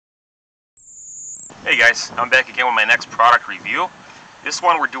Hey guys, I'm back again with my next product review. This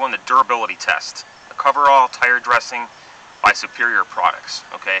one we're doing the durability test. The coverall tire dressing by Superior Products.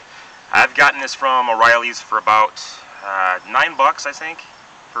 Okay, I've gotten this from O'Reilly's for about $9, I think,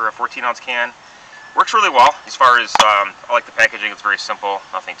 for a 14-ounce can. Works really well as far as I like the packaging. It's very simple,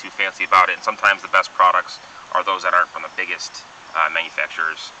 nothing too fancy about it. And sometimes the best products are those that aren't from the biggest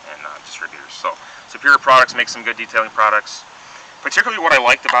manufacturers and distributors. So Superior Products makes some good detailing products. Particularly what I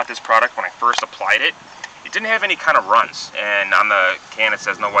liked about this product when I first applied it, it didn't have any kind of runs. And on the can it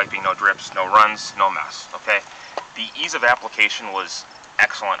says no wiping, no drips, no runs, no mess. Okay, the ease of application was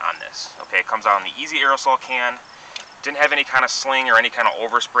excellent on this. Okay, it comes out in the easy aerosol can. Didn't have any kind of sling or any kind of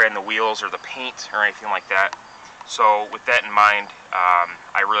overspray in the wheels or the paint or anything like that. So with that in mind,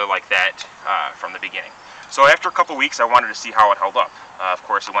 I really like that from the beginning. So after a couple weeks, I wanted to see how it held up. Of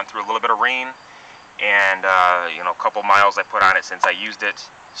course, it went through a little bit of rain, and a couple miles I put on it since I used it.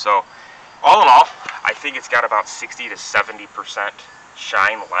 So all in all, I think it's got about 60 to 70%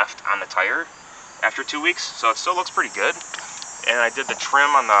 shine left on the tire after 2 weeks. So it still looks pretty good. And I did the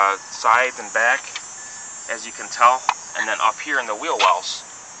trim on the sides and back, as you can tell, and then up here in the wheel wells,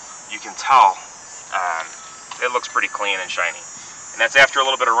 you can tell it looks pretty clean and shiny. And that's after a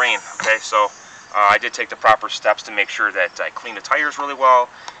little bit of rain. Okay, so I did take the proper steps to make sure that I cleaned the tires really well,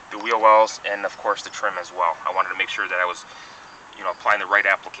 the wheel wells, and of course the trim as well. I wanted to make sure that I was, applying the right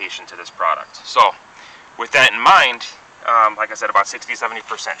application to this product. So with that in mind, like I said, about 60-70%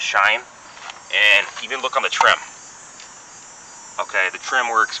 shine, and even look on the trim. Okay, the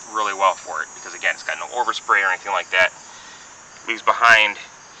trim works really well for it because again, it's got no overspray or anything like that. Leaves behind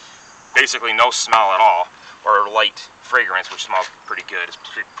basically no smell at all, or light fragrance, which smells pretty good. It's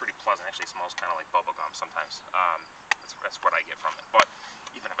pretty pleasant. Actually, it smells kind of like bubble gum sometimes. That's what I get from it. But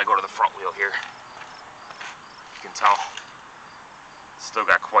even if I go to the front wheel here, you can tell it's still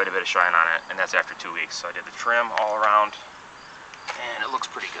got quite a bit of shine on it, and that's after 2 weeks. So I did the trim all around, and it looks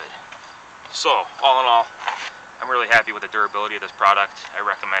pretty good. So all in all, I'm really happy with the durability of this product. I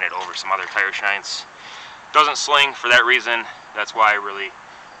recommend it over some other tire shines. Doesn't sling for that reason. That's why I really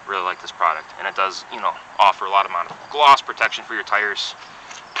like this product, and it does offer a lot amount of gloss protection for your tires,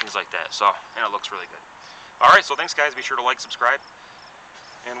 things like that. So, and it looks really good. All right, so thanks guys. Be sure to like, subscribe,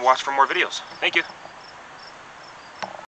 and watch for more videos. Thank you.